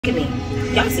Look at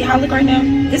me. Y'all see how I look right now?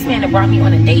 This man that brought me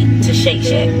on a date to Shake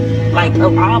Shack. Like,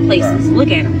 of all places. Look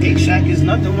at him. Shake Shack is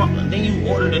nothing wrong. Then you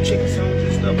order the chicken sandwich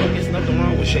and stuff. Like, it's nothing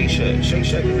wrong with Shake Shack. Shake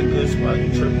Shack is a good spot. You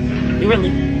tripping.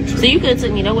 Really? So you could have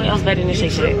took me nowhere else better than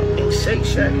Shake Shack. Shake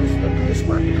Shack is a good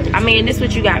spot. I mean, this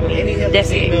what you got me.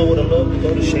 That's it. Would have loved to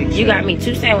go to Shake Shack. You got me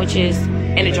 2 sandwiches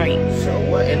and a drink. So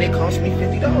what? And it cost me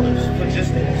 $50 for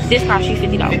just this. This cost you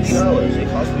 $50. $50. It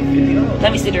cost me $50.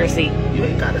 Let me see the receipt. You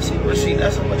ain't got to see the receipt.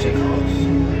 That's how much it costs.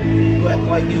 You act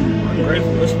like you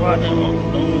ungrateful for a spot and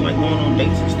don't like going on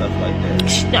dates and stuff like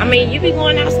that. I mean, you be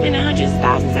going out spending hundreds of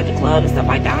thousands at the club and stuff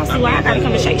like that. I don't see why I gotta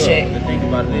come to Shake Shack. The thing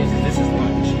about it is this is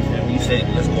lunch. You said,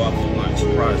 let's go out for lunch.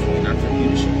 Surprise me, not to you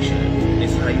to Shake Shack.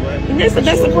 This is how you act. This is the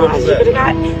best surprise you could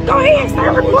have got. Go ahead,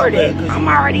 start recording. I'm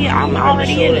already in there. I'm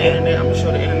gonna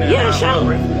show the internet. Yeah, show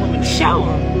them. Show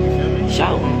them.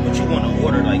 Show them. But you want to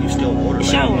order like you still order. Like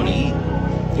Show you want to eat.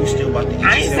 You still about to eat.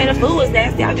 I ain't say the food was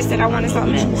nasty. I just said I wanted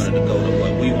something else. You wanted to go to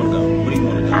what? Where you want to go? Where do you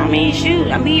want to go? I mean, shoot.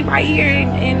 I mean, right here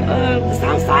in the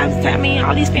South Side. I mean,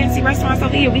 all these fancy restaurants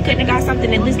over here. We couldn't have got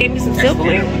something that at least gave me some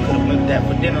silverware. We could have went that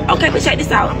for dinner. Okay, but check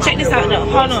this out. Check this out, though.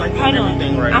 Hold on.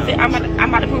 I'm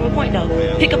about to prove a point, though.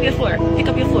 Pick up your fork. Pick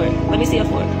up your fork. Let me see your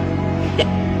fork.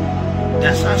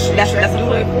 That's how Shake Shack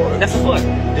do it. That's a fork.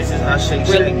 This is how Shake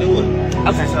Shack do it.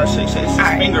 Okay. This is how Shake Shack. This is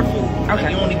finger food. Okay.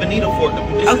 Like, you don't even need a fork.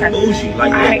 This is bougie.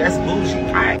 Like, that's bougie.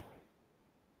 All right.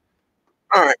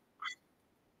 All right.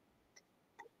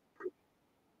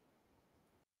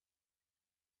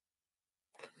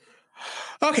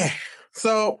 Okay.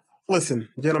 So, listen,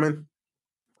 gentlemen.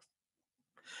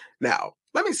 Now,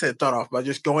 let me start off by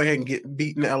just go ahead and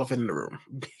beating the elephant in the room.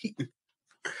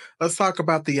 Let's talk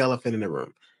about the elephant in the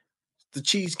room. The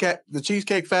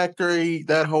Cheesecake Factory,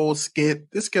 that whole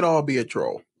skit, this could all be a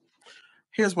troll.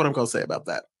 Here's what I'm going to say about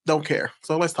that. Don't care.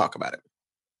 So let's talk about it.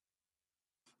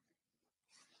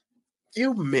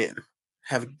 You men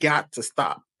have got to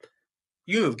stop.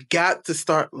 You have got to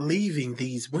start leaving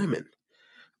these women.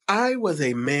 I was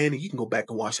a man, and you can go back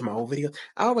and watch my old videos.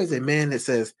 I was a man that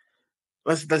says,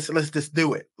 let's just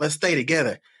do it. Let's stay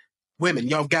together. Women,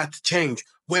 y'all got to change.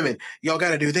 Women, y'all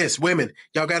got to do this. Women,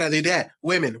 y'all got to do that.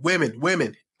 Women.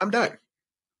 I'm done.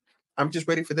 I'm just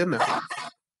ready for them now.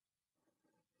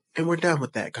 And we're done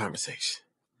with that conversation.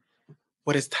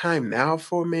 What is time now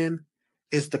for men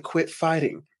is to quit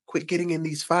fighting. Quit getting in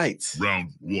these fights.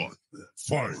 Round 1,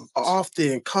 fight.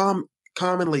 Often,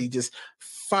 commonly just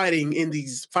fighting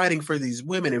for these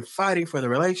women and fighting for the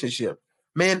relationship.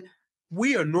 Man,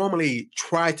 we are normally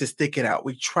try to stick it out.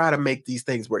 We try to make these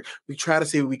things work. We try to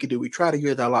see what we can do. We try to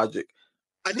hear the logic.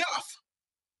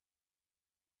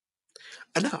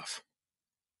 Enough.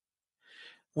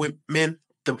 With men,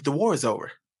 the war is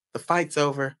over. The fight's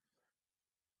over.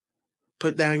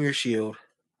 Put down your shield.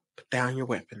 Put down your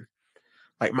weapon.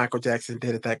 Like Michael Jackson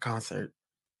did at that concert.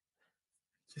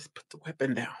 Just put the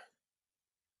weapon down.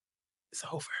 It's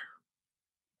over.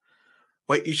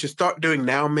 What you should start doing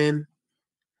now, men,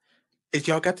 is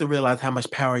y'all got to realize how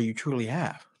much power you truly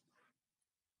have.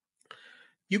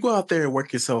 You go out there and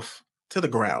work yourself to the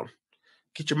ground.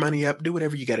 Get your money up. Do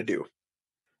whatever you got to do.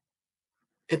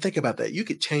 And think about that. You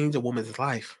could change a woman's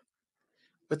life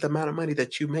with the amount of money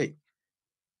that you make,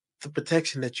 the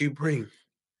protection that you bring,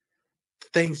 the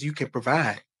things you can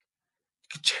provide. You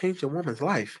could change a woman's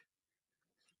life.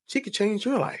 She could change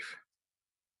your life.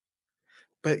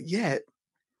 But yet,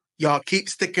 y'all keep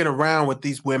sticking around with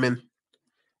these women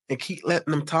and keep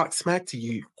letting them talk smack to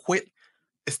you. Quit.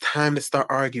 It's time to start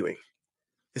arguing.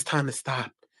 It's time to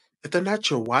stop. If they're not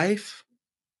your wife,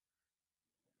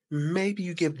 maybe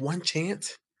you give one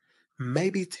chance,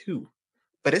 maybe 2.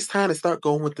 But it's time to start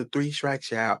going with the 3 strikes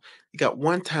you're out. You got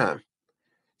one time.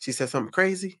 She said something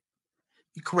crazy.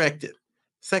 You correct it.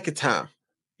 Second time,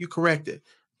 you correct it.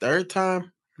 Third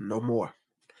time, no more.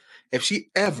 If she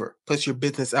ever puts your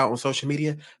business out on social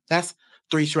media, that's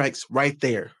 3 strikes right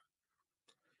there.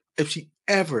 If she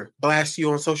ever blasts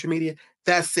you on social media,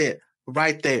 that's it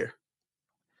right there.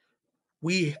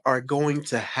 We are going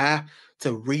to have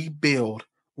to rebuild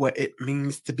what it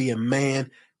means to be a man,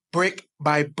 brick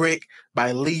by brick,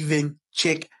 by leaving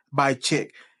chick by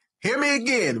chick. Hear me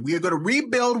again. We are going to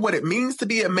rebuild what it means to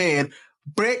be a man,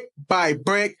 brick, by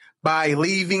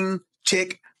leaving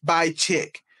chick by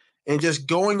chick, and just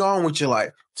going on with your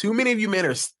life. Too many of you men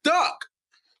are stuck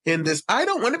in this. I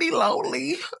don't want to be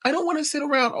lonely. I don't want to sit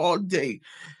around all day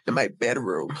in my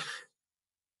bedroom,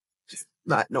 just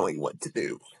not knowing what to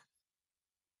do.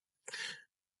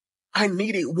 I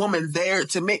need a woman there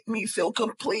to make me feel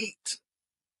complete.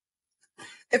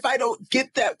 If I don't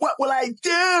get that, what will I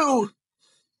do?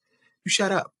 You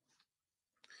shut up.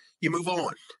 You move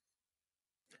on.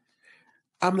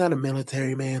 I'm not a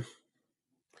military man.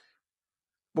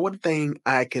 But one thing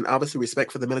I can obviously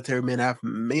respect for the military men I've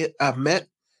met,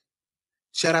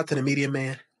 shout out to the media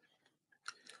man.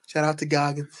 Shout out to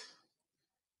Goggins.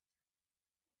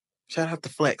 Shout out to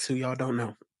Flex, who y'all don't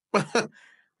know.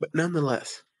 But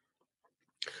nonetheless,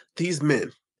 these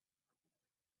men,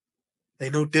 they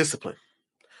know discipline.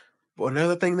 But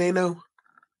another thing they know,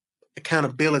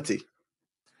 accountability.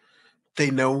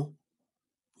 They know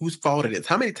whose fault it is.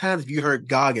 How many times have you heard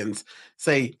Goggins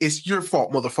say, "It's your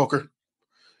fault, motherfucker.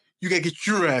 You gotta get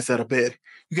your ass out of bed.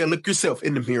 You gotta look yourself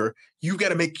in the mirror. You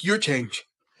gotta make your change."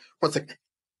 One second.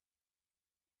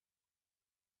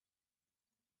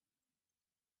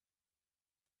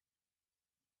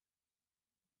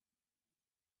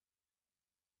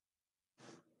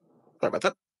 Sorry about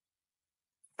that.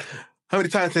 How many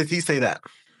times does he say that?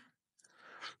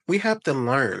 We have to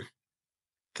learn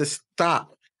to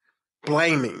stop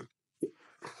blaming.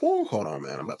 Ooh, hold on,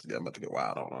 man. I'm about to get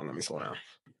wild. Hold on, let me slow down.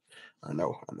 I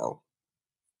know.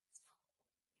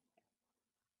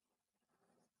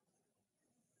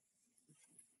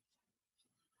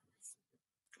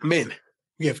 Men,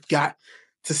 we have got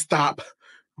to stop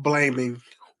blaming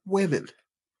women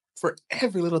for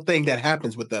every little thing that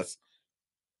happens with us.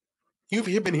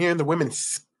 You've been hearing the women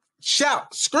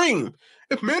shout, scream.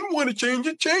 If men want to change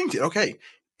it, change it. Okay.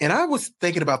 And I was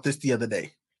thinking about this the other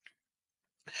day.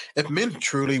 If men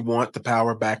truly want the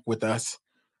power back with us,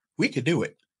 we could do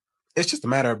it. It's just a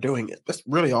matter of doing it. That's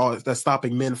really all that's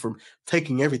stopping men from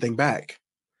taking everything back.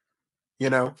 You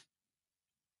know,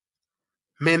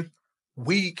 men,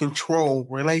 we control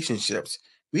relationships,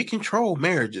 we control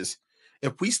marriages.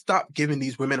 If we stop giving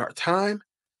these women our time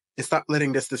and stop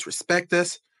letting us disrespect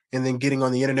us and then getting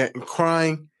on the internet and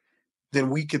crying, then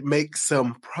we could make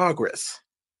some progress.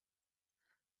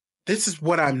 This is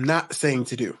what I'm not saying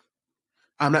to do.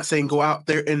 I'm not saying go out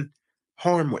there and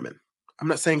harm women. I'm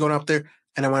not saying going out there,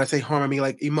 and I want to say harm me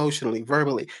like emotionally,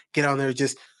 verbally. Get out there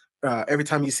just every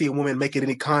time you see a woman making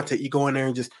any content, you go in there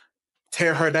and just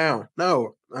tear her down.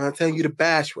 No, I'm not telling you to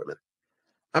bash women.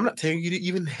 I'm not telling you to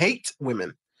even hate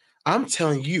women. I'm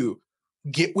telling you,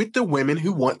 get with the women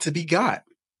who want to be got.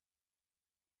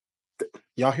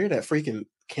 Y'all hear that freaking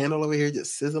candle over here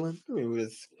just sizzling? I mean,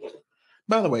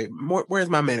 by the way, where's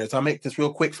my manners? I'll make this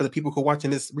real quick for the people who are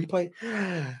watching this replay.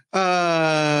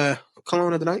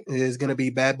 Cologne of the night is going to be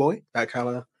Bad Boy by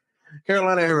Carolina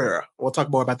Herrera. We'll talk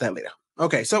more about that later.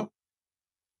 Okay, so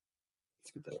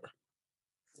let's get that over.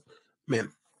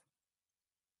 Men,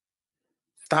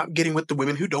 stop getting with the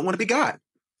women who don't want to be got.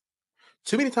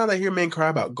 Too many times I hear men cry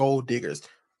about gold diggers,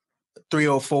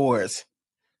 304s.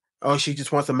 Oh, she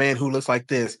just wants a man who looks like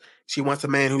this. She wants a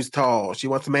man who's tall. She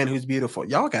wants a man who's beautiful.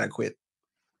 Y'all gotta quit.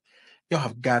 Y'all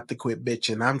have got to quit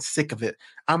bitching. I'm sick of it.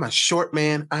 I'm a short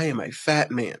man. I am a fat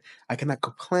man. I cannot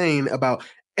complain about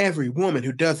every woman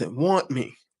who doesn't want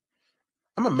me.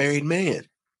 I'm a married man.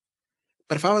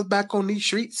 But if I was back on these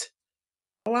streets,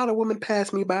 a lot of women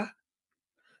pass me by. I'm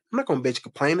not going to bitch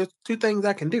complain. There's two things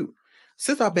I can do.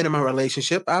 Since I've been in my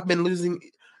relationship, I've been losing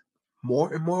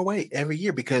more and more weight every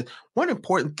year because one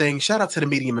important thing, shout out to the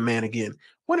medium man again,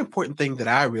 one important thing that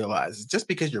I realize is just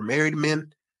because you're married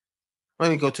men,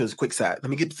 let me go to this quick side. Let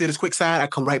me get to this quick side. I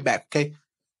come right back, okay?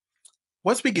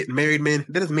 Once we get married, men,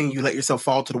 that doesn't mean you let yourself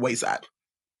fall to the wayside.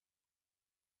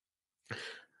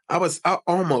 I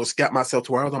almost got myself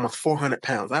to where I was almost 400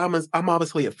 pounds. I'm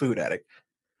obviously a food addict.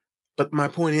 But my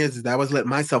point is that I was letting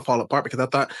myself fall apart because I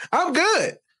thought, I'm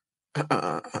good.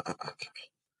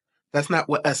 That's not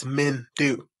what us men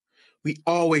do. We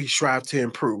always strive to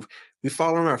improve. We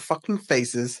fall on our fucking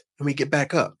faces and we get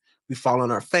back up. We fall on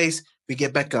our face, we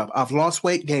get back up. I've lost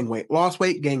weight, gain weight, lost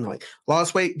weight, gain weight,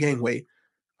 lost weight, gain weight.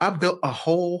 I built a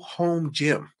whole home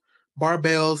gym,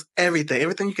 barbells,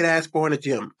 everything you could ask for in a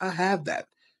gym. I have that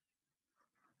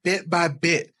bit by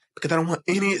bit because I don't want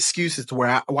any excuses to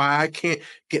why I can't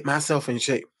get myself in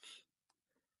shape.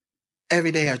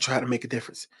 Every day I try to make a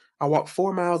difference. I walk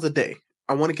 4 miles a day.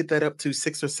 I want to get that up to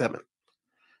 6 or 7.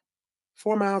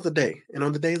 4 miles a day. And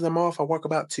on the days I'm off, I walk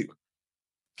about 2.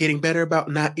 Getting better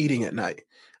about not eating at night.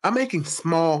 I'm making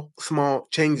small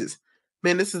changes.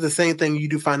 Man, this is the same thing you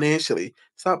do financially.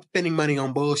 Stop spending money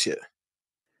on bullshit.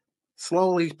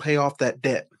 Slowly pay off that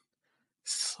debt.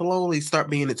 Slowly start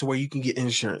being it to where you can get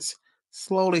insurance.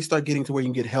 Slowly start getting to where you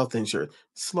can get health insurance.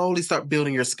 Slowly start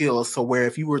building your skills so where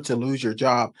if you were to lose your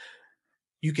job,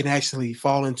 you can actually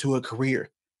fall into a career.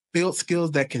 Build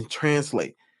skills that can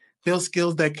translate. Build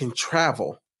skills that can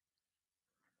travel.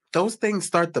 Those things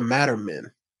start to matter,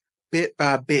 men, bit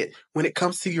by bit. When it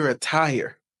comes to your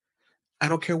attire, I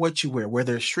don't care what you wear,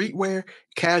 whether it's streetwear,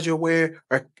 casual wear,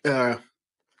 or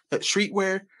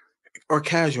streetwear, or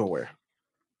casual wear?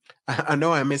 I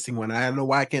know I'm missing one. I don't know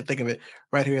why I can't think of it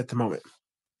right here at the moment.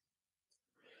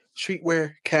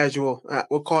 Streetwear, casual,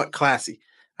 we'll call it classy.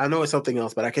 I know it's something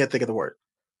else, but I can't think of the word.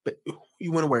 But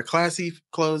you want to wear classy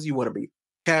clothes, you want to be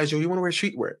casual, you want to wear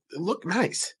streetwear. Look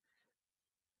nice.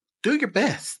 Do your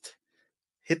best.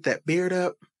 Hit that beard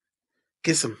up.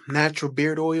 Get some natural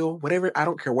beard oil, whatever. I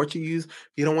don't care what you use.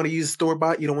 You don't want to use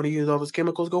store-bought. You don't want to use all those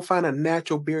chemicals. Go find a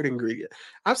natural beard ingredient.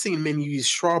 I've seen men use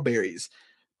strawberries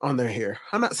on their hair.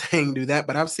 I'm not saying do that,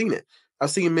 but I've seen it. I've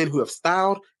seen men who have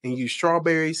styled and used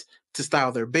strawberries to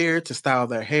style their beard, to style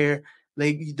their hair.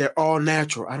 They're all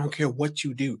natural. I don't care what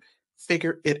you do.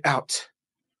 Figure it out.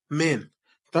 Men,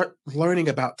 start learning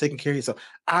about taking care of yourself.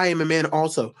 I am a man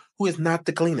also who is not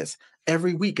the cleanest.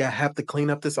 Every week I have to clean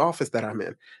up this office that I'm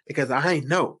in because I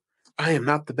know I am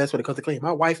not the best when it comes to cleaning.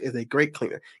 My wife is a great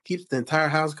cleaner, keeps the entire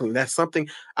house clean. That's something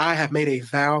I have made a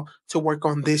vow to work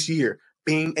on this year,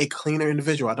 being a cleaner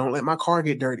individual. I don't let my car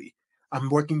get dirty. I'm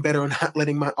working better on not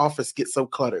letting my office get so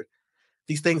cluttered.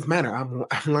 These things matter. I'm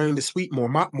learning to sweep more,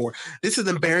 mop more. This is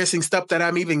embarrassing stuff that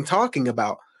I'm even talking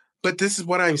about, but this is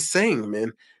what I'm saying,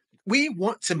 man. We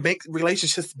want to make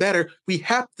relationships better. We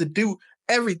have to do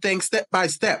everything step by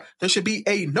step. There should be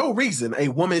no reason a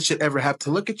woman should ever have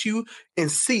to look at you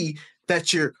and see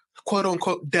that you're quote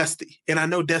unquote dusty. And I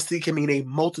know dusty can mean a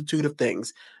multitude of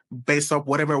things based off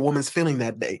whatever a woman's feeling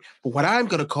that day. But what I'm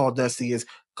going to call dusty is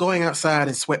going outside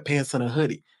in sweatpants and a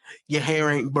hoodie. Your hair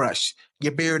ain't brushed.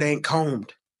 Your beard ain't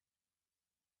combed.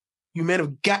 You men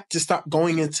have got to stop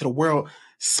going into the world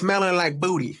smelling like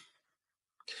booty.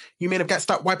 You men have got to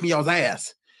stop wiping y'all's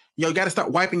ass. Y'all got to stop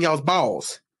wiping y'all's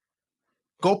balls.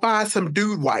 Go buy some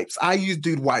dude wipes. I use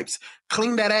dude wipes.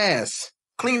 Clean that ass.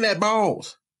 Clean that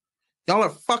balls. Y'all are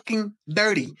fucking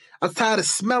dirty. I'm tired of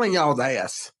smelling y'all's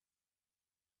ass.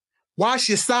 Wash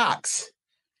your socks.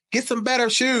 Get some better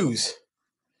shoes.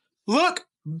 Look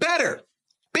better.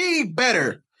 Be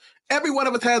better. Every one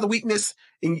of us has a weakness,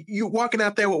 and you walking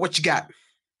out there with what you got.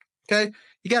 Okay?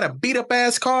 You got a beat up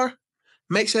ass car?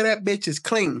 Make sure that bitch is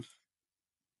clean.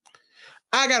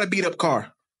 I got a beat up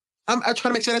car. I try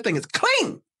to make sure that thing is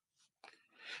clean.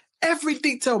 Every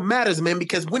detail matters, man,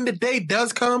 because when the day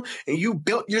does come and you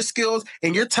built your skills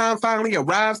and your time finally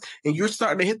arrives and you're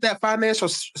starting to hit that financial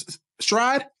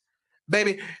stride,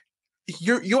 baby,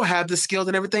 you'll have the skills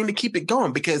and everything to keep it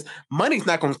going because money's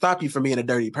not going to stop you from being a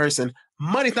dirty person.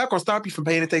 Money's not going to stop you from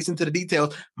paying attention to the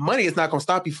details. Money is not going to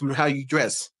stop you from how you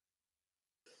dress.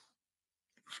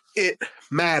 It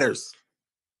matters.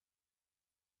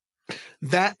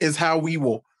 That is how we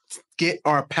will get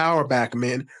our power back,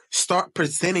 man. Start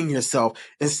presenting yourself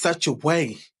in such a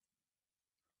way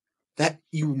that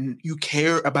you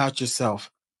care about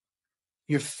yourself.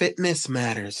 Your fitness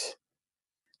matters.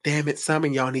 Damn it, some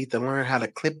of y'all need to learn how to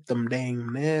clip them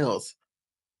dang nails.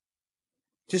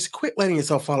 Just quit letting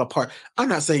yourself fall apart. I'm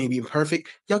not saying you're being perfect.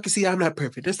 Y'all can see I'm not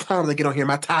perfect. There's times I get on here,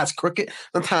 my tie's crooked.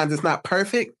 Sometimes it's not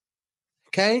perfect.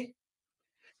 Okay?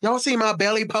 Y'all see my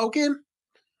belly poking?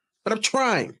 But I'm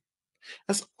trying.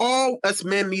 That's all us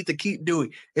men need to keep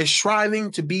doing is striving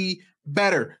to be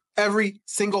better every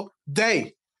single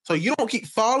day. So you don't keep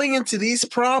falling into these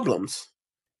problems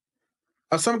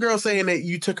of some girl saying that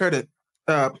you took her to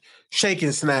Shake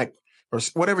and Snack or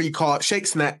whatever you call it,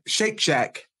 Shake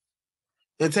Shack,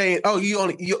 and saying, "Oh, you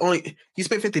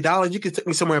spent $50. You could take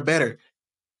me somewhere better."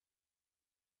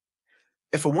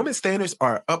 If a woman's standards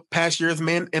are up past yours,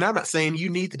 man, and I'm not saying you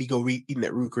need to be eating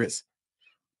that Ruth Chris.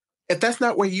 If that's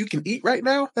not where you can eat right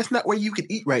now, that's not where you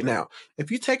can eat right now. If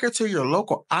you take her to your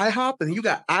local IHOP and you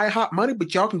got IHOP money,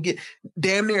 but y'all can get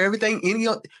damn near everything,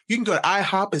 you can go to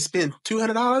IHOP and spend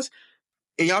 $200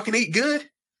 and y'all can eat good,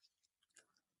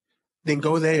 then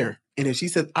go there. And if she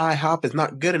says IHOP is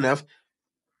not good enough,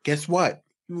 guess what?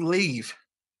 You leave.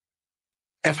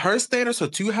 If her standards are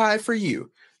too high for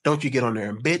you, don't you get on there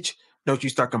and bitch. Don't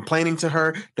you start complaining to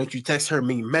her. Don't you text her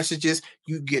mean messages.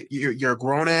 You're a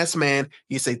grown-ass man.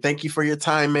 You say, "Thank you for your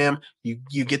time, ma'am."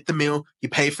 You get the meal. You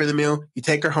pay for the meal. You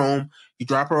take her home. You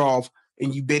drop her off.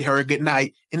 And you bid her a good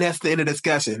night. And that's the end of the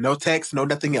discussion. No text, no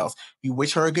nothing else. You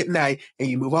wish her a good night and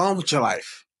you move on with your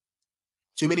life.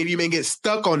 Too many of you men get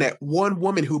stuck on that one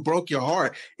woman who broke your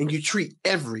heart and you treat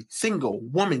every single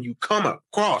woman you come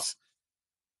across.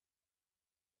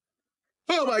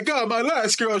 "Oh my God, my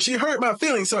last girl, she hurt my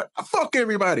feelings, so fuck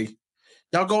everybody."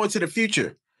 Y'all go into the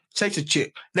future. Chase a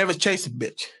chick. Never chase a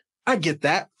bitch. I get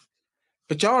that.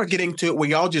 But y'all are getting to it where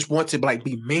y'all just want to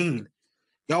be mean.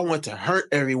 Y'all want to hurt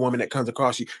every woman that comes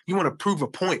across you. You want to prove a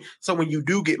point. So when you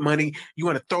do get money, you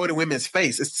want to throw it in women's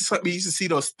face. It's just like we used to see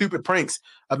those stupid pranks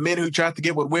of men who try to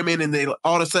get with women and they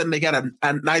all of a sudden they got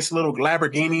a nice little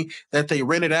Lamborghini that they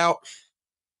rented out.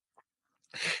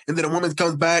 And then a woman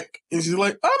comes back and she's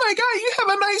like, oh my God, you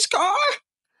have a nice car.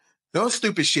 No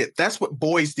stupid shit. That's what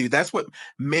boys do. That's what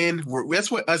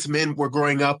us men were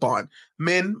growing up on.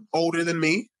 Men older than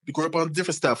me grew up on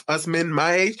different stuff. Us men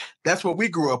my age, that's what we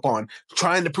grew up on.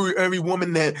 Trying to prove every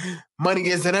woman that money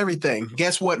isn't everything.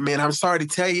 Guess what, man? I'm sorry to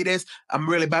tell you this. I'm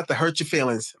really about to hurt your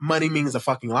feelings. Money means a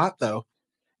fucking lot, though.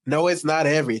 No, it's not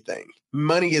everything.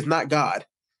 Money is not God.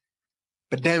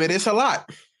 But damn it, it's a lot.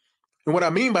 And what I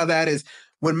mean by that is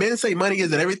when men say money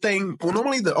isn't everything, well,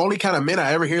 normally the only kind of men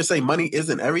I ever hear say money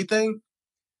isn't everything,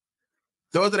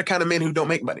 those are the kind of men who don't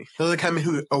make money. Those are the kind of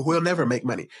men who will never make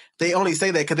money. They only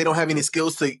say that because they don't have any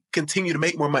skills to continue to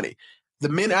make more money. The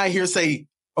men I hear say,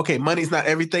 okay, money's not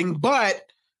everything, but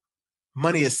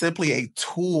money is simply a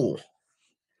tool.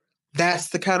 That's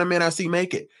the kind of men I see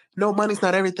make it. No, money's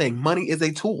not everything. Money is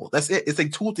a tool. That's it. It's a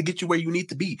tool to get you where you need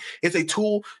to be. It's a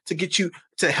tool to get you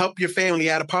to help your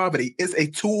family out of poverty. It's a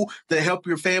tool to help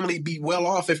your family be well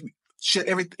off if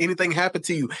anything happen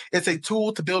to you. It's a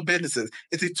tool to build businesses.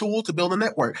 It's a tool to build a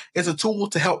network. It's a tool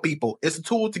to help people. It's a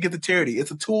tool to give to charity. It's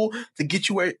a tool to get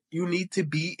you where you need to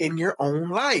be in your own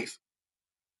life.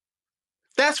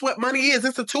 That's what money is.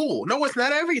 It's a tool. No, it's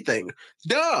not everything.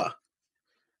 Duh.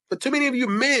 But too many of you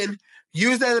men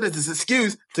use that as an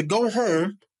excuse to go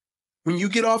home when you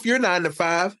get off your 9 to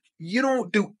 5. You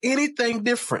don't do anything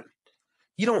different.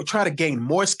 You don't try to gain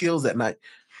more skills at night.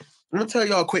 I'm going to tell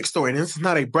y'all a quick story. And this is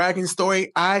not a bragging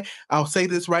story. I'll say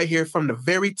this right here from the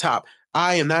very top.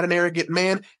 I am not an arrogant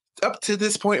man. Up to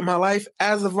this point in my life,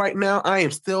 as of right now, I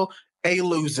am still a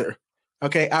loser.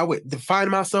 Okay, I would define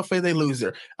myself as a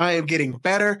loser. I am getting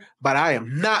better, but I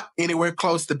am not anywhere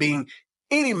close to being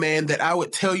any man that I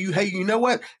would tell you, hey, you know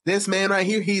what? This man right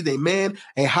here, he's a man,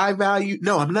 a high value.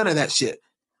 No, I'm none of that shit.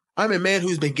 I'm a man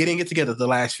who's been getting it together the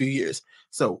last few years.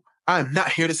 So I'm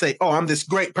not here to say, oh, I'm this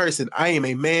great person. I am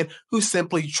a man who's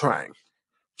simply trying.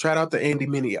 Shout out to Andy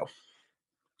Mineo.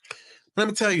 Let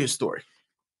me tell you a story.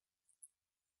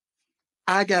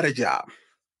 I got a job.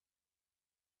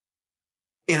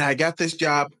 And I got this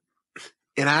job.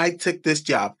 And I took this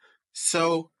job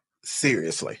so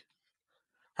seriously.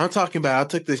 I'm talking about I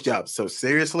took this job so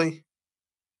seriously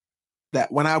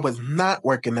that when I was not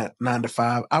working at 9 to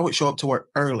 5, I would show up to work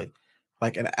early,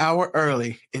 like an hour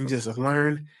early, and just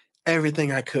learn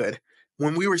everything I could.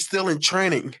 When we were still in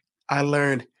training, I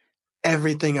learned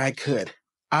everything I could.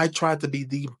 I tried to be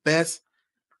the best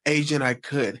agent I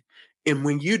could. And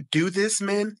when you do this,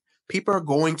 man, people are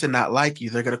going to not like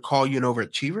you. They're going to call you an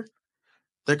overachiever.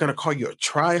 They're going to call you a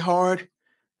tryhard.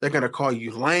 They're going to call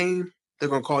you lame. They're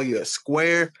going to call you a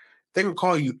square. They're going to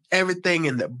call you everything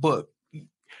in the book.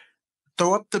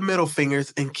 Throw up the middle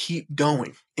fingers and keep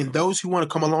going. And those who want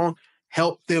to come along,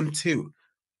 help them too.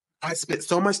 I spent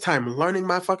so much time learning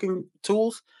my fucking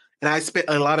tools, and I spent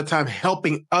a lot of time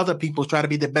helping other people try to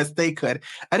be the best they could.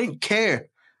 I didn't care.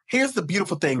 Here's the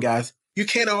beautiful thing, guys. You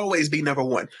can't always be number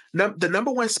one. The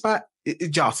number one spot,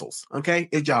 it jostles, okay?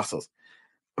 It jostles.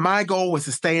 My goal was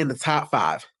to stay in the top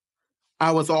 5.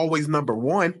 I was always number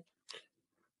one,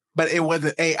 but it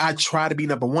wasn't I try to be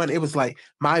number one. It was like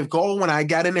my goal when I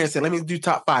got in there and said, let me do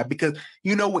top 5, because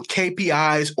you know with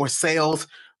KPIs or sales,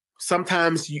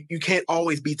 sometimes you can't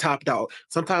always be top dog.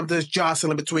 Sometimes there's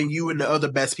jostling between you and the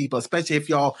other best people, especially if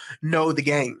y'all know the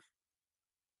game.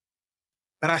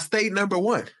 But I stayed number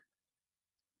one.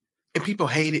 And people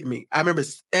hated me. I remember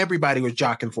everybody was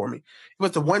jockeying for me. It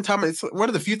was the one time, it's one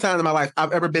of the few times in my life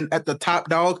I've ever been at the top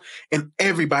dog and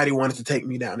everybody wanted to take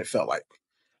me down, it felt like.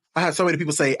 I had so many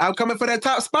people say, I'm coming for that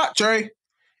top spot, Trey.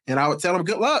 And I would tell them,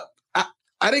 good luck.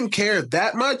 I didn't care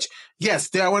that much. Yes,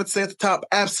 did I want to stay at the top?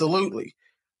 Absolutely.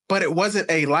 But it wasn't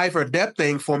a life or death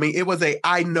thing for me. It was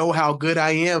I know how good I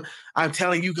am. I'm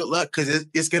telling you good luck because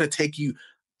it's going to take you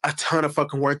a ton of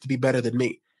fucking work to be better than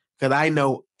me. Because I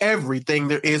know everything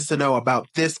there is to know about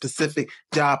this specific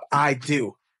job I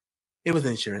do. It was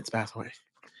insurance, by the way.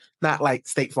 Not like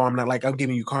State Farm, not like I'm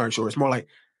giving you car insurance. More like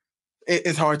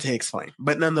it's hard to explain.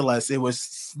 But nonetheless, it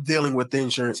was dealing with the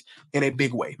insurance in a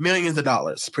big way. Millions of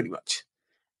dollars, pretty much.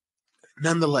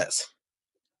 Nonetheless,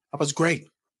 I was great.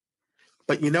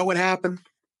 But you know what happened?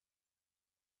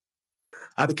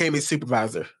 I became a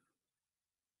supervisor.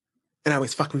 And I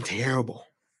was fucking terrible.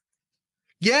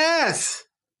 Yes!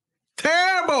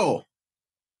 Terrible!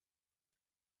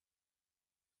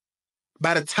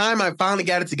 By the time I finally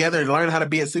got it together and learned how to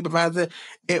be a supervisor,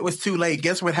 it was too late.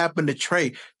 Guess what happened to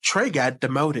Trey? Trey got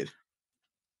demoted.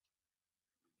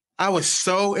 I was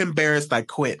so embarrassed I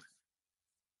quit.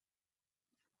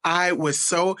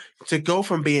 To go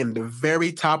from being the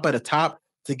very top of the top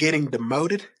to getting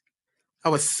demoted, I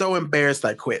was so embarrassed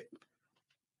I quit.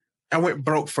 I went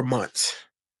broke for months.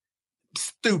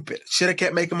 Stupid. Should have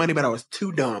kept making money, but I was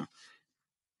too dumb.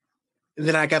 And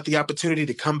then I got the opportunity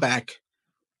to come back,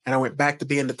 and I went back to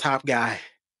being the top guy.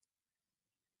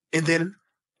 And then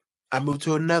I moved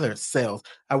to another sales.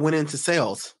 I went into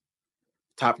sales,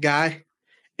 top guy,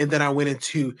 and then I went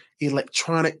into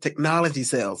electronic technology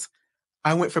sales.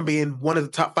 I went from being one of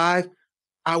the top 5.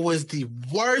 I was the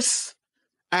worst.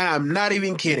 I am not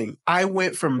even kidding. I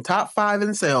went from top 5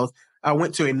 in sales. I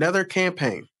went to another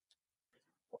campaign.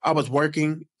 I was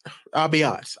working, I'll be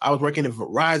honest, I was working in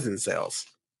Verizon sales.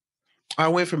 I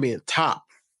went from being top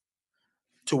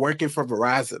to working for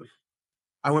Verizon.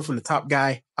 I went from the top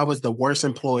guy. I was the worst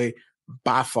employee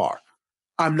by far.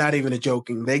 I'm not even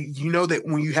joking. You know that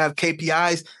when you have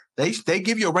KPIs, they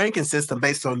give you a ranking system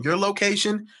based on your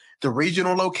location, the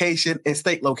regional location, and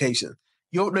state location.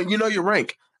 You know your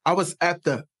rank. I was at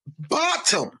the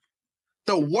bottom,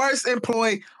 the worst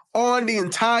employee on the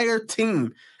entire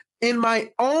team in my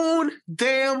own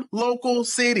damn local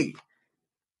city.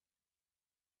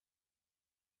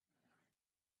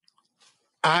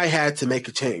 I had to make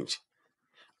a change.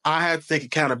 I had to take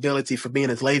accountability for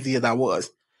being as lazy as I was,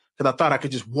 because I thought I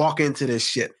could just walk into this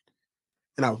shit.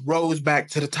 And I rose back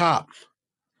to the top,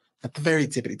 at the very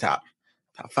tippity top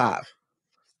 5.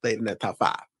 Stayed in that top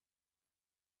 5.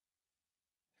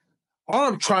 All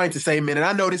I'm trying to say, man, and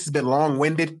I know this has been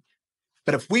long-winded,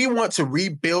 but if we want to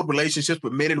rebuild relationships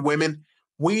with men and women,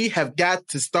 we have got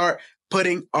to start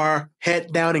putting our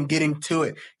head down and getting to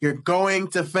it. You're going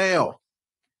to fail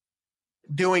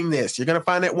doing this. You're going to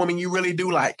find that woman you really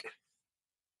do like,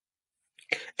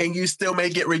 and you still may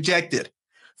get rejected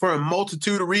for a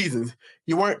multitude of reasons.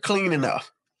 You weren't clean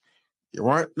enough. You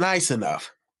weren't nice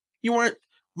enough. You weren't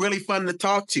really fun to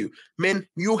talk to. Men,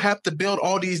 you have to build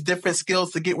all these different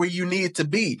skills to get where you need to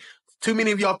be. Too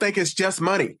many of y'all think it's just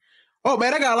money. Oh,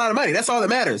 man, I got a lot of money. That's all that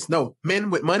matters. No, men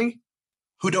with money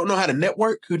who don't know how to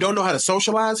network, who don't know how to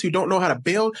socialize, who don't know how to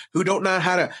build, who don't know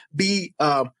how to be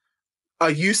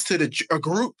used to a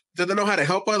group, that don't know how to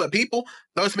help other people.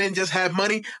 Those men just have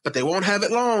money, but they won't have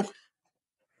it long.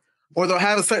 Or they'll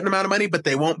have a certain amount of money, but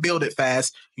they won't build it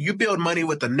fast. You build money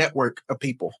with a network of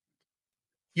people.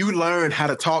 You learn how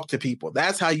to talk to people.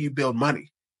 That's how you build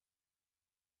money.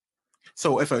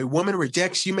 So if a woman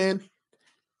rejects you, man,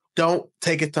 don't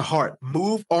take it to heart.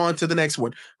 Move on to the next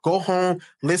one. Go home,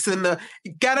 listen to,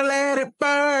 you gotta let it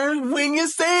burn when you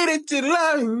say that you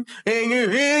love and you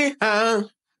really are.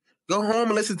 Go home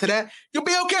and listen to that. You'll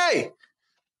be okay.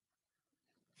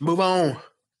 Move on.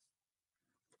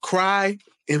 Cry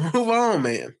and move on,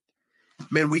 man.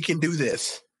 Man, we can do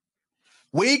this.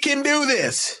 We can do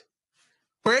this.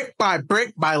 Brick by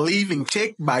brick, by leaving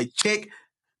chick by chick.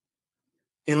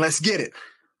 And let's get it.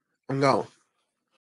 I'm gone.